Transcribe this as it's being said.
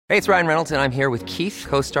Hey, it's Ryan Reynolds, and I'm here with Keith,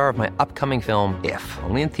 co-star of my upcoming film, If,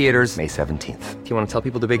 only in theaters May 17th. Do you want to tell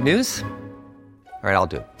people the big news? All right, I'll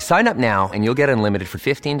do it. Sign up now and you'll get unlimited for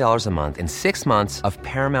 $15 a month and 6 months of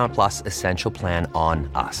Paramount Plus Essential Plan on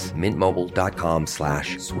us.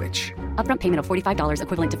 MintMobile.com/switch. Upfront payment of $45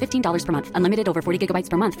 equivalent to $15 per month. Unlimited over 40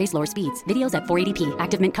 gigabytes per month. Face lower speeds. Videos at 480p.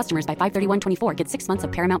 Active Mint customers by 531.24 get 6 months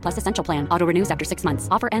of Paramount Plus Essential Plan. Auto renews after 6 months.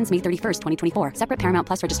 Offer ends May 31st, 2024. Separate Paramount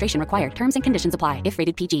Plus registration required. Terms and conditions apply if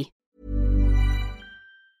rated PG.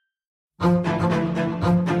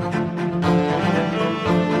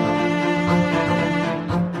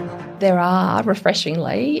 There are,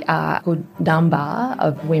 refreshingly, a good number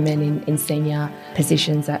of women in senior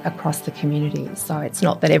positions across the community. So it's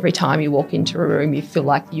not that every time you walk into a room you feel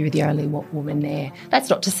like you're the only woman there. That's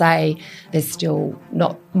not to say there's still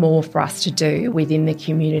not more for us to do within the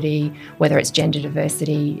community, whether it's gender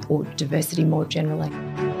diversity or diversity more generally.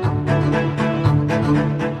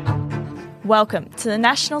 Welcome to the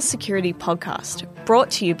National Security Podcast, brought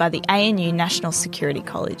to you by the ANU National Security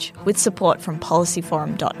College, with support from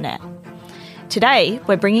policyforum.net. Today,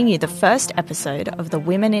 we're bringing you the first episode of the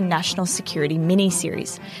Women in National Security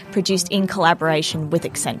mini-series, produced in collaboration with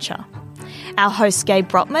Accenture. Our hosts Gabe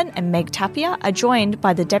Brotman and Meg Tapia are joined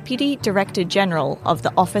by the Deputy Director General of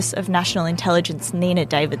the Office of National Intelligence, Nina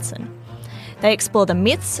Davidson. They explore the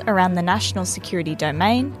myths around the national security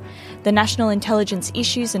domain, the national intelligence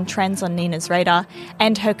issues and trends on Nina's radar,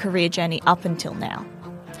 and her career journey up until now.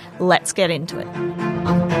 Let's get into it.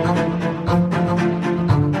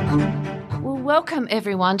 Well, welcome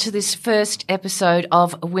everyone to this first episode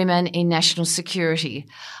of Women in National Security.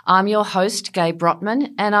 I'm your host, Gabe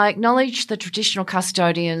Brotman, and I acknowledge the traditional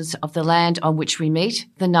custodians of the land on which we meet,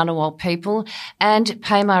 the Ngunnawal people, and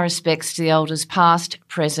pay my respects to the elders past,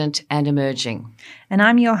 present and emerging. And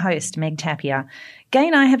I'm your host, Meg Tapia. Gay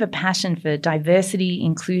and I have a passion for diversity,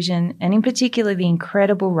 inclusion, and in particular the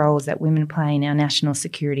incredible roles that women play in our national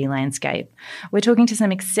security landscape. We're talking to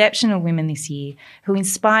some exceptional women this year who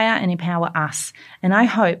inspire and empower us, and I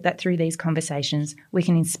hope that through these conversations we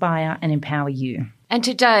can inspire and empower you. And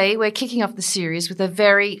today we're kicking off the series with a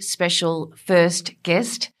very special first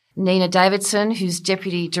guest, Nina Davidson, who's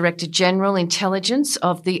Deputy Director General Intelligence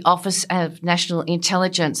of the Office of National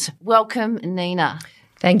Intelligence. Welcome, Nina.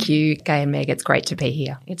 Thank you, Gay and Meg. It's great to be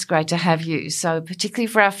here. It's great to have you. So particularly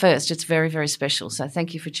for our first, it's very, very special. So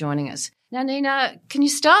thank you for joining us. Now, Nina, can you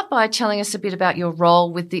start by telling us a bit about your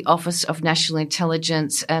role with the Office of National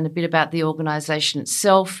Intelligence and a bit about the organisation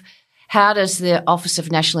itself? How does the Office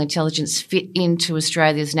of National Intelligence fit into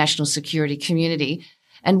Australia's national security community?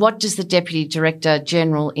 And what does the Deputy Director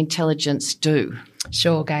General Intelligence do?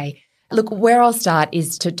 Sure, Gay. Look, where I'll start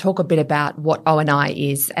is to talk a bit about what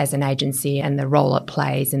ONI is as an agency and the role it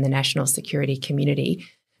plays in the national security community.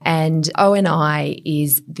 And ONI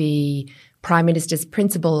is the Prime Minister's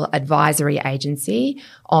principal advisory agency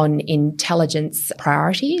on intelligence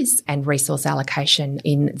priorities and resource allocation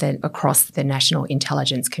across the national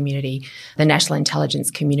intelligence community. The national intelligence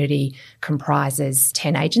community comprises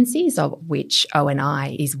 10 agencies, of which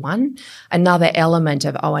ONI is one. Another element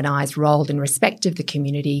of ONI's role in respect of the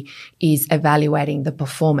community is evaluating the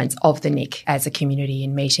performance of the NIC as a community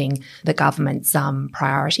in meeting the government's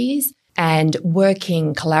priorities, and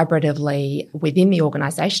working collaboratively within the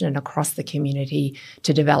organisation and across the community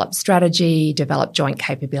to develop strategy, develop joint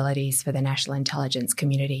capabilities for the national intelligence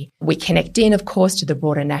community. We connect in, of course, to the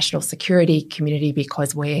broader national security community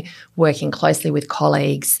because we're working closely with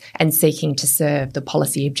colleagues and seeking to serve the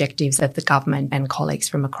policy objectives of the government and colleagues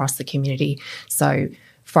from across the community. So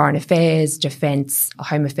Foreign Affairs, Defence,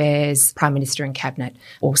 Home Affairs, Prime Minister and Cabinet,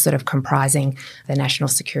 all sort of comprising the national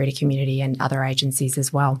security community and other agencies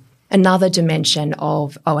as well. Another dimension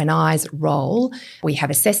of ONI's role, we have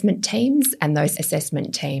assessment teams, and those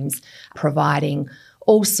assessment teams providing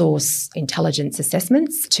all source intelligence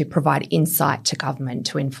assessments to provide insight to government,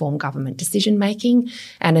 to inform government decision making.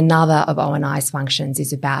 And another of ONI's functions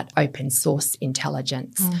is about open source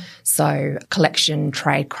intelligence. So collection,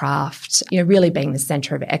 tradecraft, really being the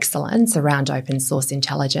centre of excellence around open source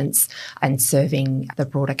intelligence and serving the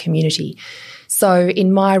broader community. So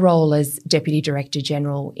in my role as Deputy Director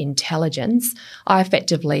General Intelligence, I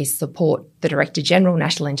effectively support the Director General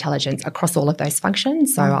National Intelligence across all of those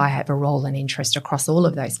functions. So I have a role and interest across all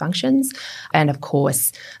of those functions. And of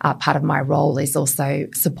course, part of my role is also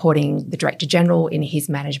supporting the Director General in his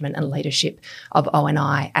management and leadership of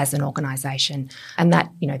ONI as an organisation. And that,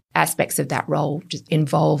 aspects of that role just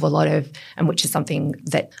involve a lot of, and which is something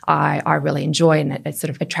that I really enjoy and it sort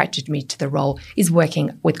of attracted me to the role, is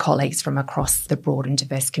working with colleagues from across the broad and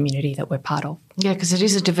diverse community that we're part of. Yeah, because it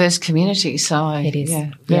is a diverse community, so it is.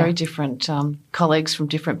 Very different colleagues from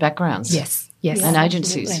different backgrounds. Yes, and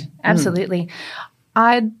agencies. Absolutely.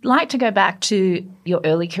 I'd like to go back to your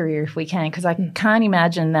early career if we can, because I can't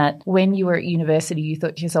imagine that when you were at university you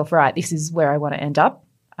thought to yourself, right, this is where I want to end up.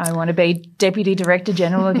 I want to be Deputy Director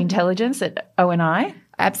General of Intelligence at ONI.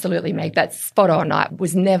 Absolutely, Meg. That's spot on. I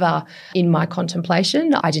was never in my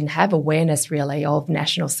contemplation. I didn't have awareness really of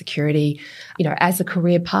national security, as a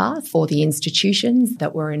career path or the institutions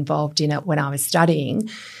that were involved in it when I was studying.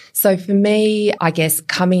 So for me, I guess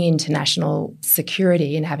coming into national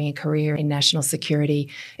security and having a career in national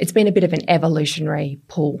security, it's been a bit of an evolutionary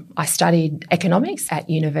pull. I studied economics at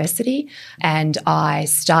university and I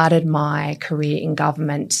started my career in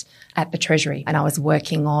government at the Treasury, and I was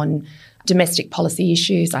working on domestic policy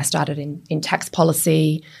issues. I started in tax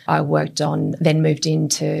policy. I then moved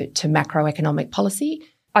into macroeconomic policy.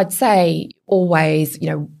 I'd say always,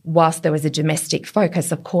 whilst there was a domestic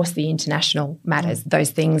focus, of course the international matters.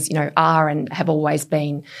 Those things, are and have always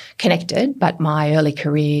been connected, but my early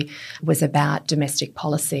career was about domestic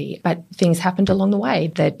policy. But things happened along the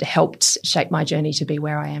way that helped shape my journey to be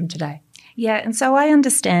where I am today. Yeah, and so I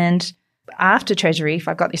understand after Treasury, if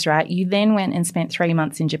I got this right, you then went and spent 3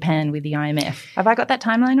 months in Japan with the IMF. Have I got that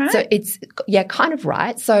timeline right? So it's, kind of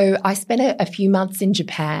right. So I spent a few months in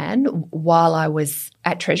Japan while I was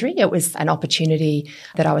at Treasury. It was an opportunity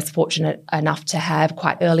that I was fortunate enough to have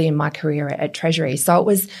quite early in my career at Treasury. So it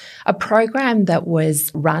was a program that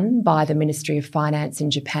was run by the Ministry of Finance in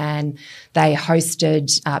Japan. They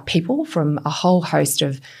hosted people from a whole host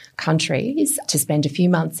of countries to spend a few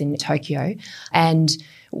months in Tokyo, and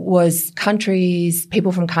was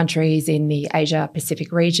people from countries in the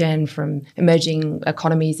Asia-Pacific region, from emerging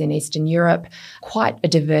economies in Eastern Europe, quite a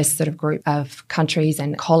diverse sort of group of countries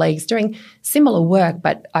and colleagues doing similar work.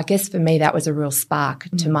 But I guess for me that was a real spark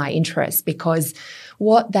to my interest, because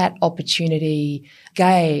what that opportunity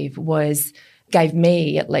gave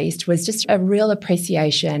me at least, was just a real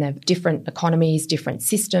appreciation of different economies, different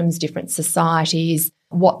systems, different societies,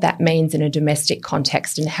 what that means in a domestic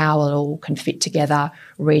context and how it all can fit together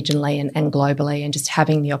regionally and globally, and just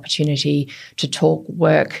having the opportunity to talk,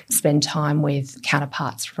 work, spend time with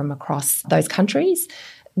counterparts from across those countries.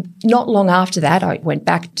 Not long after that, I went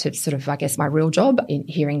back to sort of, I guess, my real job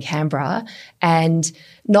here in Canberra. And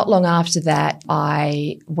not long after that,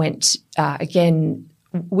 I went again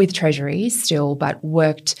with Treasury still, but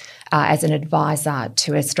worked as an advisor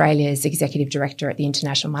to Australia's Executive Director at the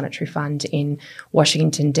International Monetary Fund in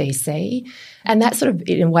Washington, DC. And that sort of,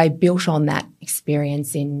 in a way, built on that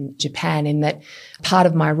experience in Japan, in that part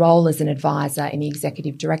of my role as an advisor in the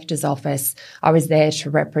Executive Director's office, I was there to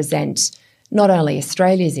represent not only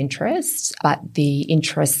Australia's interests, but the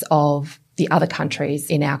interests of the other countries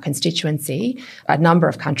in our constituency, a number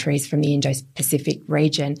of countries from the Indo-Pacific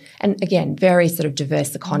region, and again, very sort of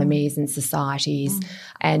diverse economies and societies.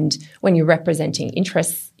 And when you're representing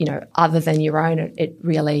interests, other than your own, it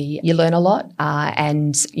really, you learn a lot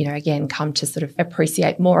and, again, come to sort of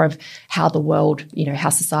appreciate more of how the world, how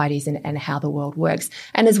societies and how the world works.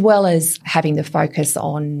 And as well as having the focus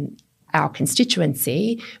on our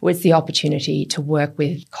constituency, was the opportunity to work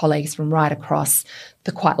with colleagues from right across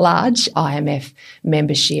the quite large IMF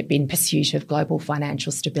membership in pursuit of global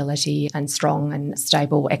financial stability and strong and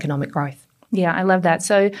stable economic growth. Yeah, I love that.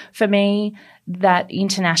 So for me, that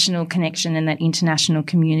international connection and that international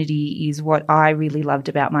community is what I really loved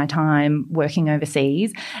about my time working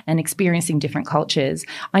overseas and experiencing different cultures.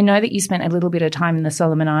 I know that you spent a little bit of time in the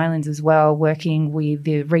Solomon Islands as well, working with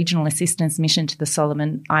the Regional Assistance Mission to the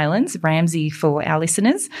Solomon Islands, Ramsey for our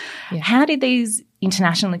listeners. Yeah. How did these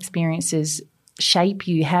international experiences shape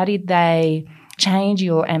you? How did they change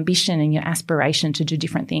your ambition and your aspiration to do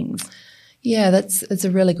different things? Yeah, that's a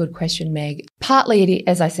really good question, Meg. Partly,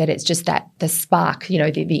 as I said, it's just that the spark,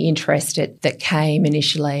 the interest that came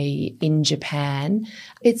initially in Japan.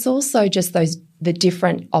 It's also just the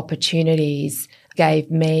different opportunities gave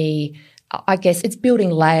me, I guess it's building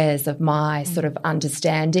layers of my sort of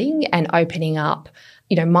understanding and opening up,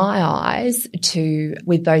 my eyes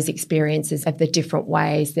with those experiences of the different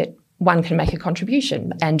ways that one can make a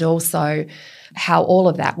contribution, and also how all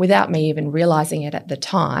of that, without me even realising it at the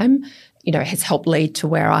time, has helped lead to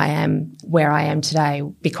where I am today,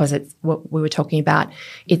 because it's what we were talking about.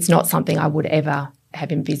 It's not something I would ever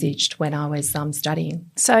have envisaged when I was studying.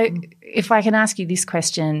 So if I can ask you this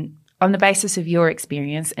question, On the basis of your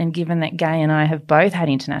experience, and given that Gay and I have both had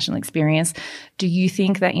international experience, do you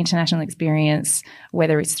think that international experience,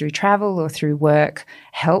 whether it's through travel or through work,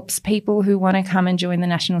 helps people who want to come and join the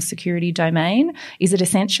national security domain? Is it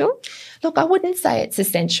essential? Look, I wouldn't say it's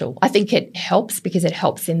essential. I think it helps because it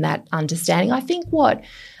helps in that understanding. I think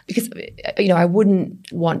because, I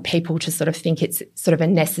wouldn't want people to sort of think it's sort of a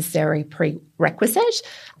necessary prerequisite,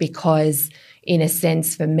 because in a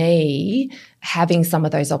sense, for me, having some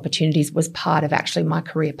of those opportunities was part of actually my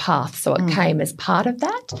career path. So it came as part of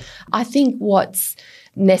that. I think what's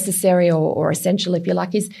necessary or essential, if you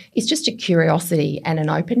like, is just a curiosity and an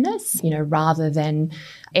openness, rather than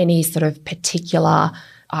any sort of particular,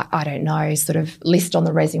 I don't know, sort of list on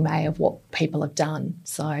the resume of what people have done.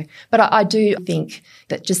 So, but I do think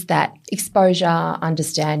that just that exposure,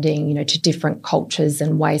 understanding, to different cultures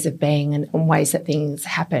and ways of being and ways that things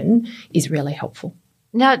happen is really helpful.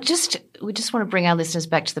 Now, we just want to bring our listeners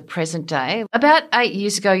back to the present day. About 8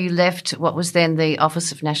 years ago, you left what was then the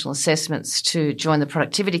Office of National Assessments to join the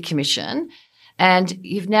Productivity Commission, and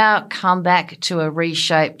you've now come back to a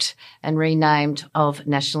reshaped and renamed of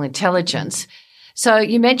National Intelligence. So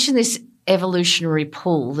you mentioned this evolutionary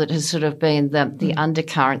pull that has sort of been the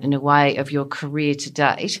undercurrent in a way of your career to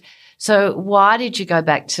date. So why did you go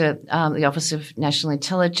back to the Office of National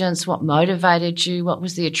Intelligence? What motivated you? What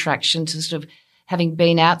was the attraction to sort of having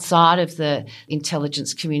been outside of the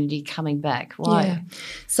intelligence community coming back? Why?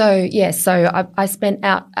 Yeah. So I spent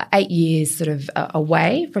out 8 years sort of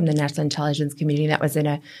away from the national intelligence community. That was in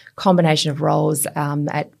a combination of roles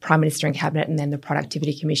at Prime Minister and Cabinet and then the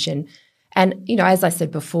Productivity Commission. And, as I said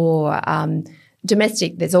before,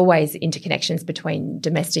 domestic, there's always interconnections between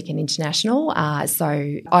domestic and international. So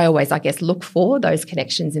I always, I guess, look for those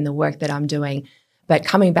connections in the work that I'm doing. But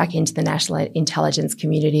coming back into the national intelligence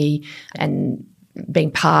community and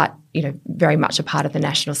being very much a part of the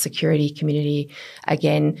national security community,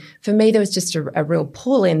 again, for me, there was just a real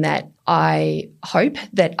pull in that I hope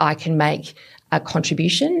that I can make a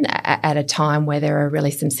contribution at a time where there are really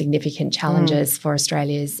some significant challenges for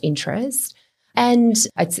Australia's interest. And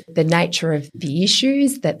it's the nature of the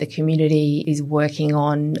issues that the community is working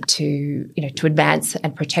on to advance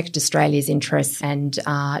and protect Australia's interests and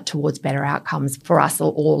towards better outcomes for us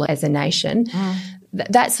all as a nation.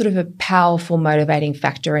 That's sort of a powerful motivating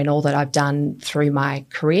factor in all that I've done through my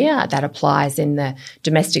career. That applies in the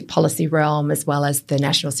domestic policy realm as well as the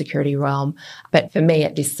national security realm. But for me,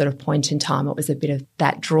 at this sort of point in time, it was a bit of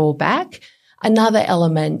that drawback. Another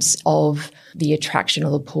element of the attraction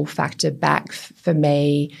or the pull factor back for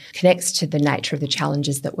me connects to the nature of the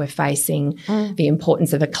challenges that we're facing, the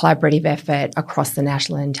importance of a collaborative effort across the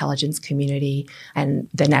national intelligence community and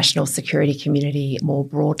the national security community more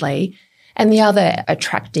broadly. And the other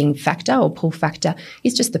attracting factor or pull factor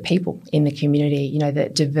is just the people in the community, the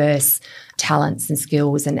diverse talents and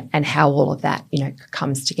skills and how all of that,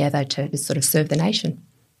 comes together to sort of serve the nation.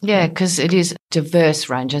 Yeah, because it is a diverse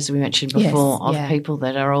range, as we mentioned before, of people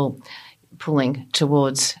that are all pulling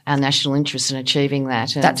towards our national interests and achieving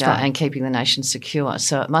that and keeping the nation secure.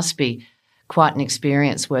 So it must be quite an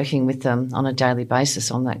experience working with them on a daily basis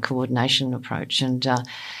on that coordination approach and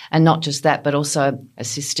not just that, but also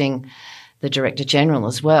assisting the Director General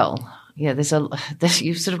as well. Yeah,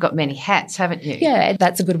 you've sort of got many hats, haven't you? Yeah,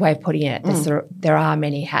 that's a good way of putting it. There are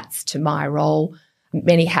many hats to my role,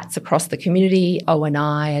 many hats across the community.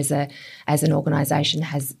 ONI as an organisation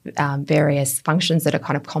has various functions that are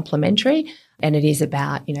kind of complementary, and it is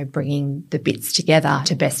about bringing the bits together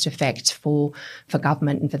to best effect for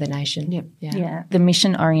government and for the nation. Yeah. The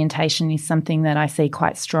mission orientation is something that I see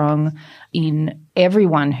quite strong in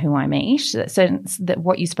everyone who I meet. So that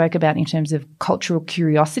what you spoke about in terms of cultural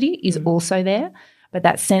curiosity is also there. But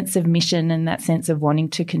that sense of mission and that sense of wanting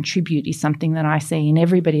to contribute is something that I see in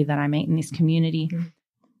everybody that I meet in this community.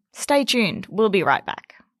 Stay tuned. We'll be right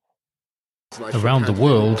back. Around the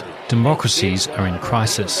world, democracies are in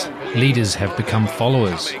crisis. Leaders have become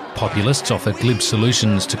followers. Populists offer glib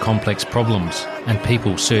solutions to complex problems, and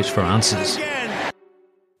people search for answers.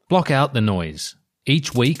 Block out the noise.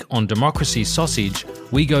 Each week on Democracy Sausage,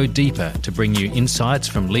 we go deeper to bring you insights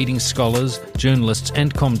from leading scholars, journalists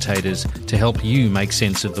and commentators to help you make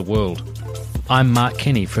sense of the world. I'm Mark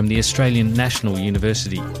Kenny from the Australian National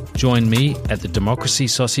University. Join me at the Democracy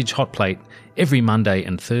Sausage Hot Plate every Monday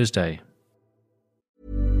and Thursday.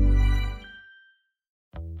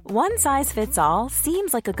 One size fits all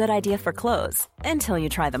seems like a good idea for clothes until you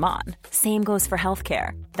try them on. Same goes for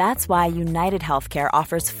healthcare. That's why United Healthcare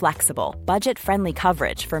offers flexible, budget-friendly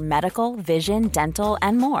coverage for medical, vision, dental,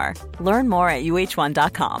 and more. Learn more at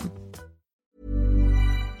UH1.com.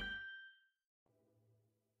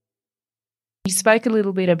 You spoke a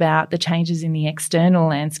little bit about the changes in the external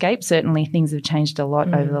landscape. Certainly things have changed a lot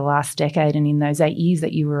over the last decade and in those 8 years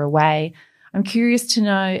that you were away. I'm curious to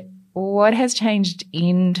know what has changed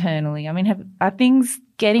internally. I mean, are things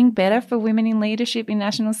getting better for women in leadership in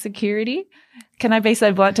national security? Can I be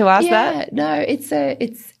so blunt to ask that? No, I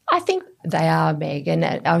think they are, Meg. And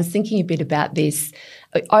I was thinking a bit about this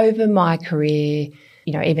over my career,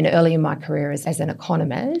 even early in my career as an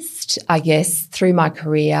economist. I guess through my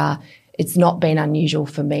career, it's not been unusual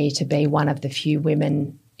for me to be one of the few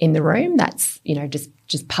women in the room. That's,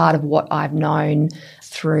 just part of what I've known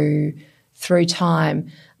through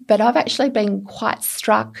time. But I've actually been quite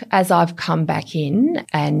struck as I've come back in,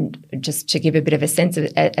 and just to give a bit of a sense of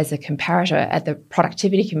it, as a comparator, at the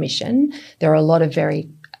Productivity Commission, there are a lot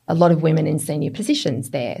of women in senior positions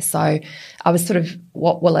there. So I was sort of,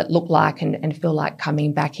 what will it look like and feel like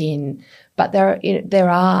coming back in? But there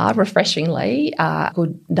are refreshingly a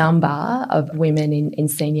good number of women in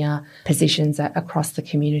senior positions across the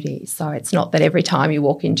community. So it's not that every time you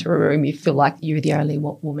walk into a room you feel like you're the only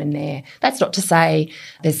woman there. That's not to say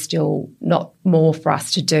there's still not more for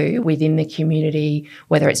us to do within the community,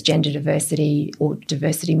 whether it's gender diversity or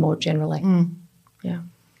diversity more generally.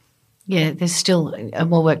 Yeah, there's still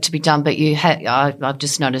more work to be done, but I've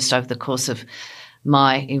just noticed over the course of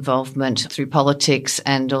my involvement through politics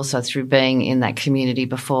and also through being in that community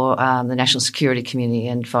before, the national security community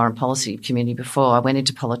and foreign policy community before I went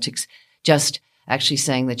into politics, just actually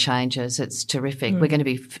seeing the changes. It's terrific. We're going to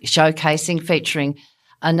be featuring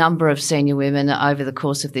a number of senior women over the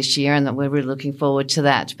course of this year, and we're really looking forward to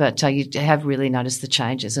that. But you have really noticed the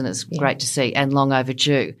changes, and it's great to see and long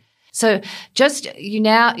overdue. So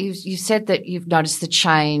you said that you've noticed the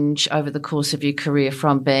change over the course of your career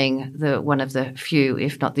from being one of the few,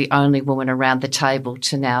 if not the only woman around the table,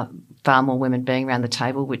 to now far more women being around the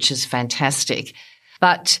table, which is fantastic.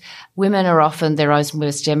 But women are often their own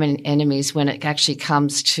worst enemies when it actually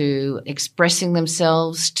comes to expressing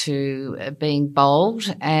themselves, to being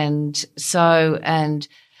bold, and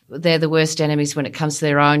they're the worst enemies when it comes to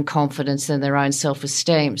their own confidence and their own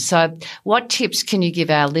self-esteem. So what tips can you give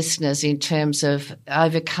our listeners in terms of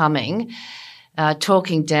overcoming,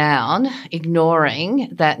 talking down, ignoring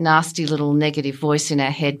that nasty little negative voice in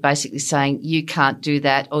our head basically saying you can't do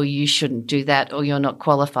that, or you shouldn't do that, or you're not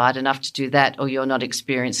qualified enough to do that, or you're not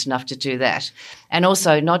experienced enough to do that? And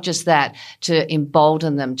also not just that, to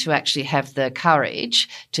embolden them to actually have the courage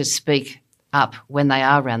to speak up when they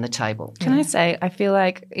are around the table. Can I say, I feel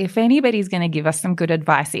like if anybody's going to give us some good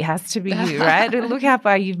advice, it has to be you, right? Look how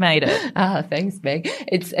far you've made it. Thanks, Meg.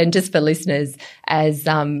 And just for listeners, as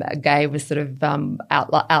Gay was sort of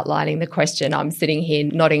outlining the question, I'm sitting here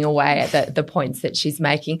nodding away at the points that she's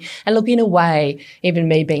making. And look, in a way, even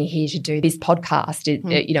me being here to do this podcast,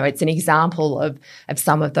 it's an example of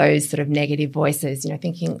some of those sort of negative voices,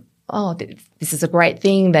 thinking, oh, this is a great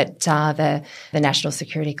thing that the National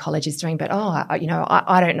Security College is doing, but I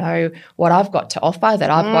don't know what I've got to offer. That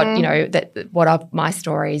I've got, my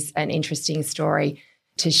story is an interesting story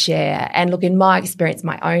to share. And look, in my experience,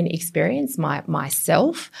 my own experience,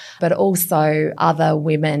 myself, but also other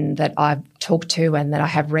women that I've talked to and that I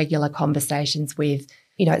have regular conversations with.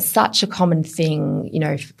 It's such a common thing,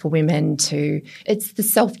 for women it's the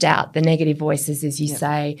self-doubt, the negative voices, as you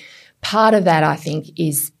say. Part of that, I think,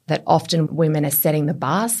 is that often women are setting the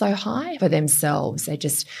bar so high for themselves.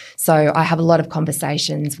 So I have a lot of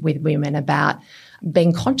conversations with women about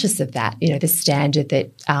being conscious of that, the standard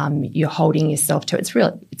that you're holding yourself to. It's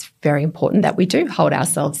very important that we do hold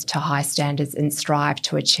ourselves to high standards and strive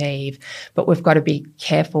to achieve, but we've got to be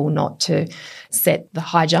careful not to set the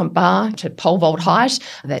high jump bar to pole vault height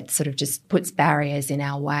that sort of just puts barriers in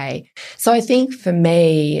our way. So I think for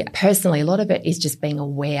me personally, a lot of it is just being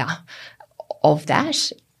aware of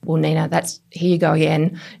that. Well, Nina, here you go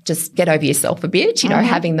again. Just get over yourself a bit,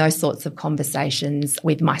 having those sorts of conversations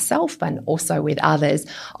with myself and also with others.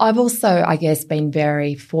 I've also, I guess, been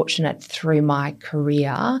very fortunate through my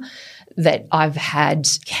career that I've had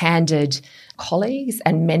candid colleagues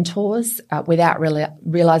and mentors without really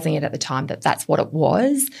realising it at the time that that's what it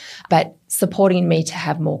was, but supporting me to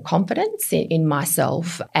have more confidence in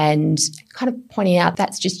myself and kind of pointing out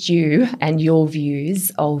that's just you and your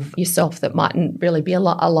views of yourself that mightn't really be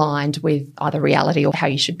aligned with either reality or how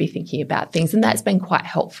you should be thinking about things. And that's been quite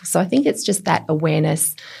helpful. So I think it's just that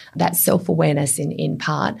awareness, that self-awareness in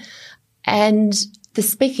part. And the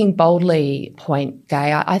speaking boldly point,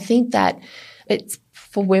 Gay, I think that it's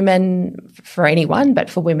for women, for anyone, but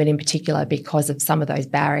for women in particular, because of some of those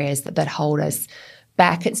barriers that hold us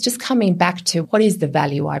back, it's just coming back to what is the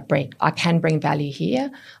value I bring. I can bring value here.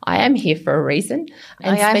 I am here for a reason.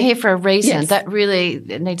 I am here for a reason. Yes. That really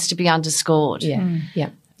needs to be underscored.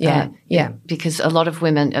 Yeah. Because a lot of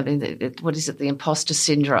women, I mean, what is it, the imposter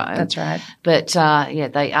syndrome? That's right. But,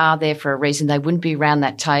 they are there for a reason. They wouldn't be around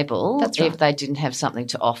that table That's right. if they didn't have something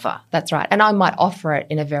to offer. That's right. And I might offer it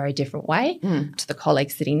in a very different way to the colleague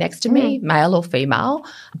sitting next to me, male or female,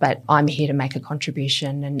 but I'm here to make a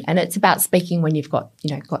contribution. And it's about speaking when you've got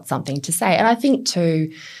something to say. And I think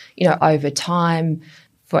too, over time,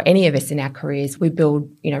 for any of us in our careers, we build,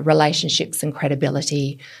 relationships and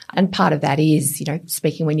credibility. And part of that is,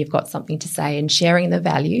 speaking when you've got something to say and sharing the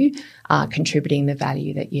value, contributing the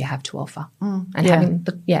value that you have to offer. And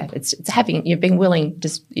it's having, being willing,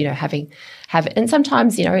 just, have it. And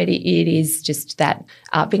sometimes, it is just that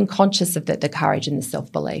being conscious of the courage and the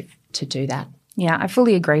self-belief to do that. Yeah, I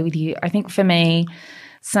fully agree with you. I think for me,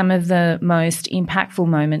 some of the most impactful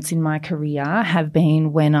moments in my career have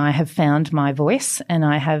been when I have found my voice and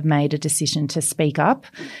I have made a decision to speak up,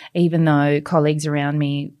 even though colleagues around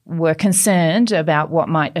me were concerned about what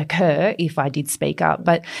might occur if I did speak up.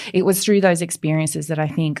 But it was through those experiences that I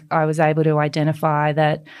think I was able to identify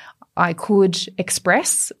that I could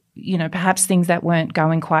express, perhaps things that weren't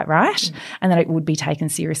going quite right and that it would be taken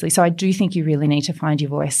seriously. So I do think you really need to find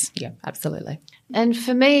your voice. Yeah, absolutely. And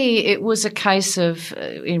for me, it was a case of,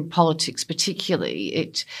 in politics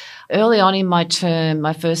particularly, early on in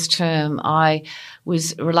my first term, I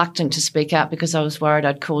was reluctant to speak out because I was worried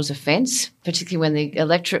I'd cause offence, particularly when the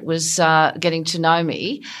electorate was getting to know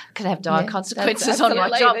me. Could have dire consequences on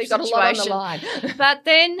my job situation. Got a lot on the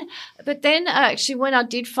line. But then actually when I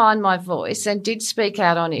did find my voice and did speak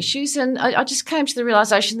out on issues, and I just came to the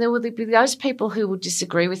realisation there will be those people who will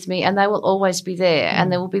disagree with me and they will always be there,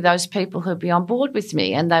 and there will be those people who will be on board with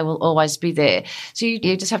me and they will always be there. So you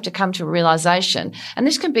just have to come to a realisation, and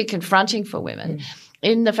this can be confronting for women,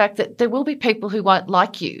 in the fact that there will be people who won't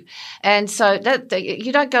like you. And so that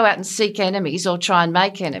you don't go out and seek enemies or try and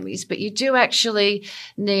make enemies, but you do actually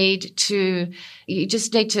need to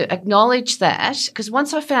acknowledge that, because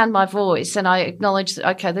once I found my voice and I acknowledged that,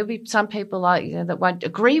 okay, there'll be some people that won't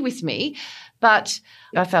agree with me, but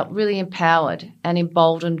I felt really empowered and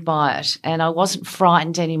emboldened by it, and I wasn't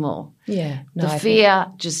frightened anymore. Yeah. The fear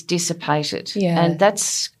just dissipated. Yeah. And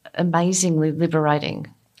that's amazingly liberating.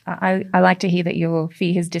 I like to hear that your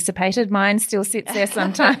fear has dissipated. Mine still sits there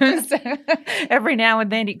sometimes. Every now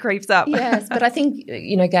and then it creeps up. Yes, but I think,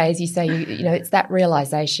 Gay, as you say, it's that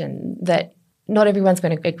realisation that not everyone's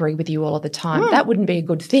going to agree with you all of the time. That wouldn't be a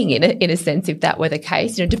good thing in a sense if that were the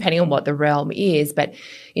case, depending on what the realm is. But,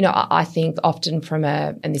 I think often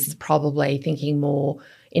and this is probably thinking more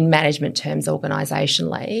in management terms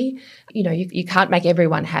organisationally, you can't make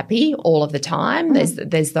everyone happy all of the time.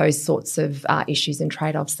 There's those sorts of issues and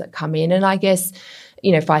trade-offs that come in. And I guess,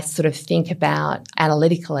 if I sort of think about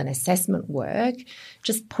analytical and assessment work,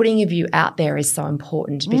 just putting a view out there is so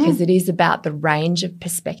important because it is about the range of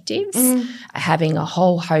perspectives, having a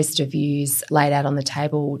whole host of views laid out on the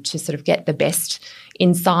table to sort of get the best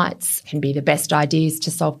insights, can be the best ideas to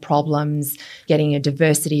solve problems. Getting a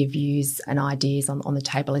diversity of views and ideas on the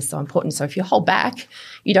table is so important. So if you hold back,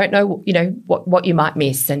 you don't know, what you might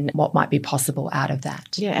miss and what might be possible out of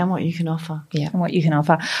that. Yeah, and what you can offer. Yeah, and what you can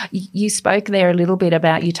offer. You spoke there a little bit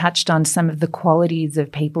about, you touched on some of the qualities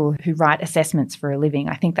of people who write assessments for a living.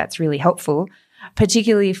 I think that's really helpful,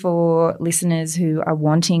 particularly for listeners who are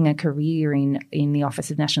wanting a career in the Office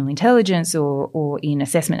of National Intelligence or in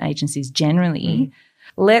assessment agencies generally.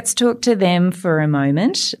 Let's talk to them for a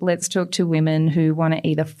moment. Let's talk to women who want to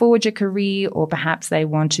either forge a career or perhaps they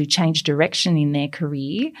want to change direction in their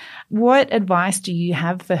career. What advice do you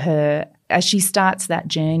have for her as she starts that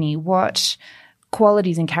journey? What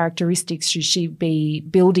qualities and characteristics should she be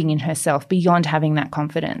building in herself beyond having that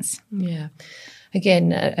confidence? Yeah.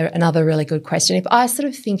 Again, another really good question. If I sort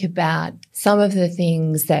of think about some of the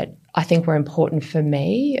things that I think were important for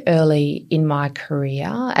me early in my career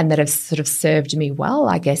and that have sort of served me well,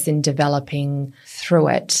 I guess, in developing through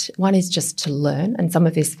it, one is just to learn. And some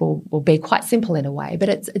of this will be quite simple in a way, but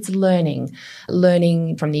it's learning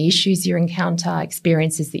from the issues you encounter,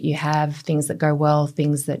 experiences that you have, things that go well,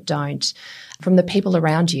 things that don't, from the people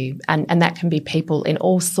around you. And that can be people in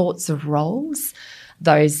all sorts of roles,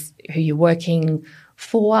 those who you're working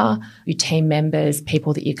for, your team members,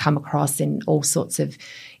 people that you come across in all sorts of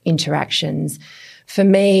interactions. For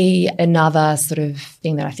me, another sort of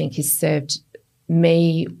thing that I think has served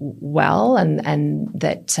me well and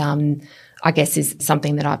that I guess is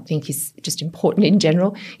something that I think is just important in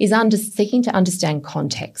general is seeking to understand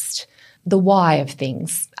context. the why of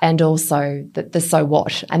things and also the so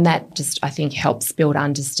what. And that just, I think, helps build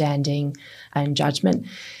understanding and judgment.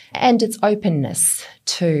 And it's openness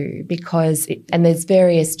too, because and there's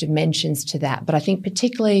various dimensions to that. But I think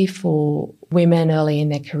particularly for women early in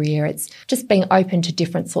their career, it's just being open to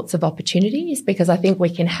different sorts of opportunities, because I think we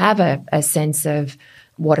can have a sense of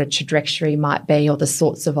what a trajectory might be or the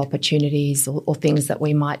sorts of opportunities or things that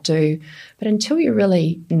we might do. But until you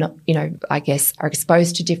really, I guess, are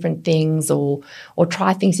exposed to different things or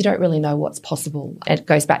try things, you don't really know what's possible. It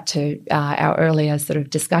goes back to our earlier sort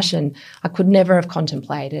of discussion. I could never have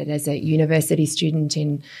contemplated as a university student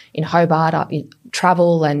in Hobart,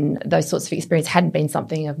 travel and those sorts of experience hadn't been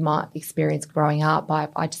something of my experience growing up.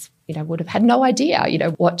 I just would have had no idea,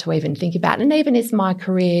 what to even think about. And even as my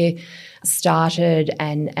career started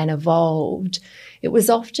and evolved, it was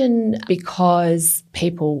often because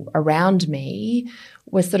people around me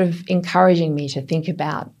were sort of encouraging me to think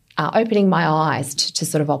about opening my eyes to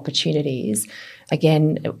sort of opportunities.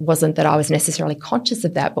 Again, it wasn't that I was necessarily conscious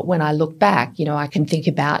of that, but when I look back, I can think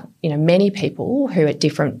about, many people who at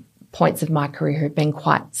different points of my career have been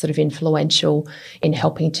quite sort of influential in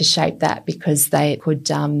helping to shape that, because they could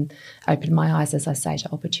open my eyes, as I say,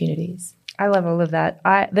 to opportunities. I love all of that.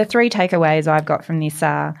 The 3 takeaways I've got from this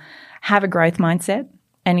are have a growth mindset,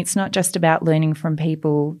 and it's not just about learning from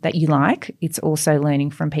people that you like, it's also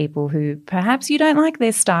learning from people who perhaps you don't like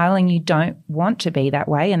their style and you don't want to be that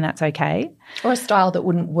way, and that's okay. Or a style that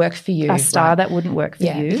wouldn't work for you. A style that wouldn't work for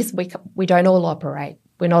you. Because we don't all operate.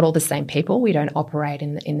 We're not all the same people. We don't operate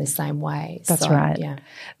in the same way. That's right. Yeah.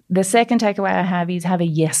 The second takeaway I have is have a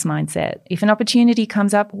yes mindset. If an opportunity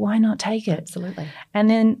comes up, why not take it? Absolutely.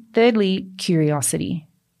 And then thirdly, curiosity,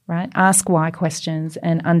 right? Ask why questions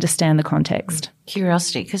and understand the context.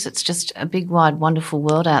 Curiosity, because it's just a big, wide, wonderful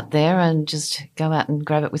world out there, and just go out and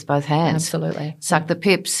grab it with both hands. Absolutely. Suck the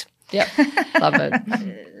pips. Yep, love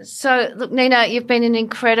it. So, look, Nina, you've been an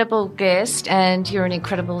incredible guest and you're an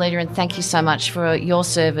incredible leader, and thank you so much for your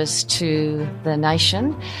service to the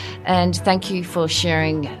nation, and thank you for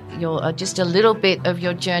sharing your just a little bit of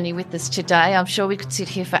your journey with us today. I'm sure we could sit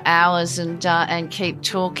here for hours and keep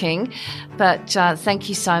talking, but thank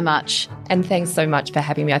you so much. And thanks so much for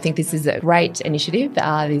having me. I think this is a great initiative,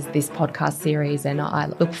 this podcast series, and I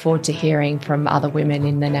look forward to hearing from other women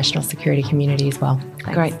in the national security community as well.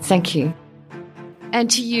 Thanks. Great, thank you. And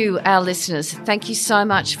to you, our listeners, thank you so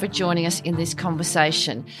much for joining us in this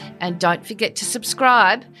conversation. And don't forget to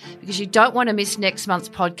subscribe, because you don't want to miss next month's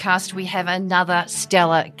podcast. We have another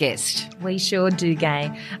stellar guest. We sure do,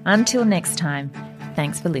 Gay. Until next time,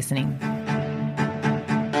 thanks for listening.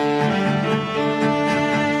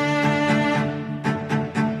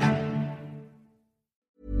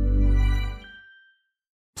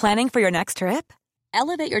 Planning for your next trip?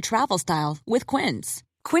 Elevate your travel style with Quince.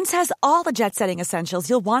 Quince has all the jet-setting essentials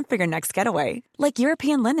you'll want for your next getaway, like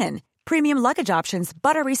European linen, premium luggage options,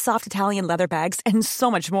 buttery soft Italian leather bags, and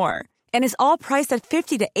so much more. And is all priced at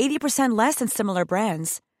 50 to 80% less than similar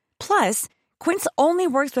brands. Plus, Quince only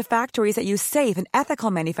works with factories that use safe and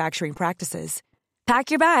ethical manufacturing practices.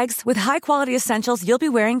 Pack your bags with high-quality essentials you'll be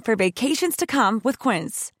wearing for vacations to come with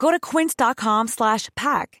Quince. Go to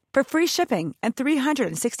quince.com/pack for free shipping and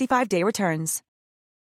 365-day returns.